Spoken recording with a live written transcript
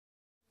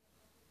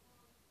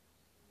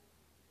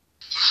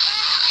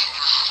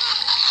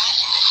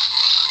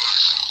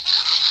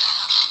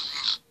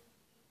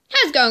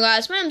going,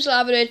 guys? My name's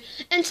Lavadid,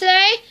 and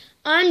today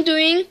I'm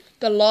doing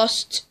the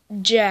Lost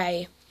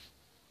J.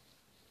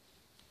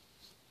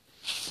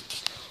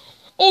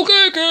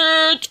 Okay,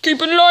 kids, keep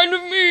in line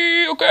with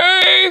me,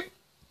 okay?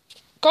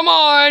 Come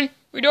on,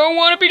 we don't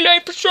want to be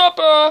late for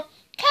supper.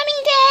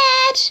 Coming,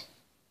 Dad.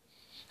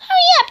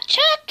 Hurry up,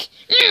 Chuck.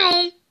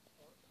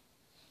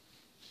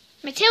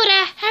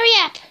 Matilda, hurry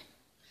up.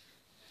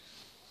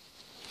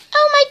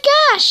 Oh my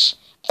gosh,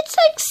 it's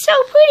like so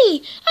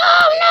pretty.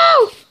 Oh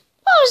no,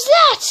 what was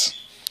that?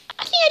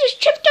 I think I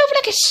just tripped over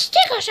like a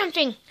stick or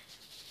something.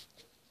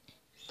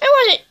 Where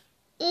was it?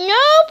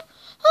 Nope.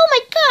 Oh my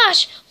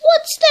gosh,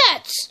 what's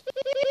that?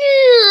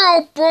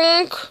 Yeah,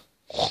 bonk.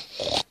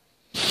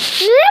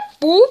 Yeah,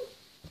 boop.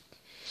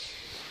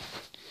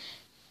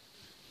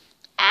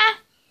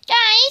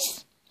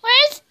 Guys,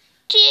 where's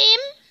Jim?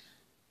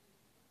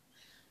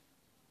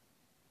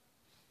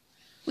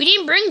 We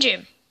didn't bring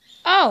Jim.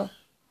 Oh.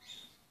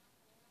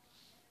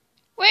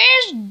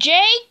 Where's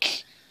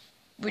Jake?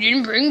 We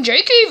didn't bring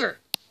Jake either.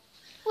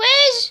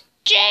 Where's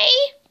Jay?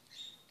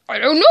 I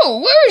don't know.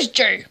 Where is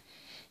Jay?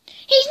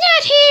 He's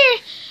not here.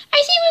 I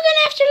think we're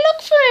gonna have to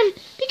look for him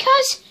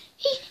because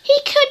he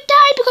could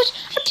die because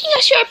I think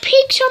I saw a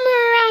pig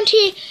somewhere around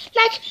here.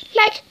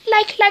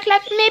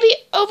 Like maybe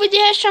over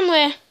there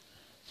somewhere.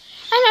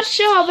 I'm not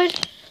sure,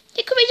 but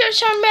it could be doing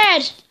something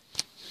bad.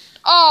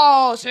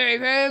 I'll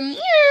save him.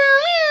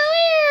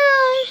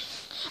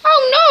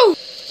 Oh no!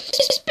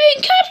 This is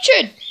being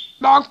captured!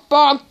 Bonk,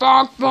 bonk,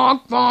 bonk,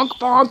 bonk, bonk,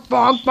 bonk,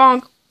 bonk,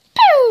 bonk.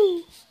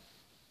 Pooh!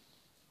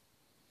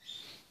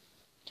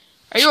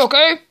 Are you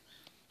okay?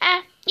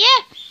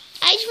 Yeah.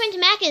 I just went to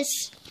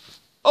Macca's.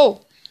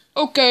 Oh,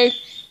 okay.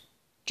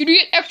 Did you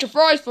get extra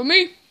fries for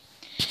me?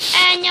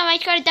 No, I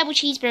got a double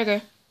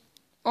cheeseburger.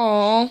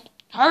 Oh,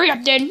 hurry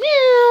up then.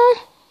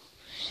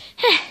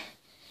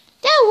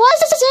 That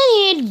wasn't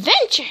any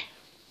adventure.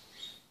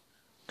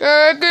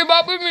 Okay, keep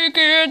up with me,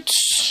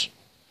 kids.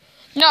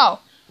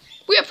 Now,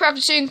 we are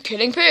practicing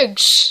killing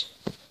pigs.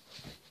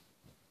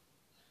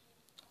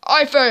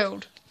 I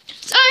failed.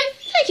 So,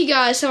 thank you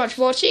guys so much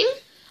for watching.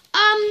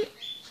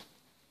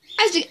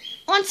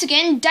 Once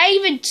again,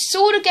 David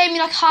sort of gave me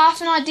like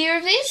half an idea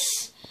of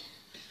this.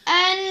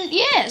 And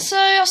yeah, so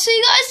I'll see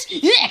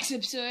you guys next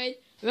episode.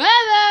 Bye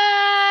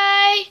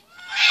bye.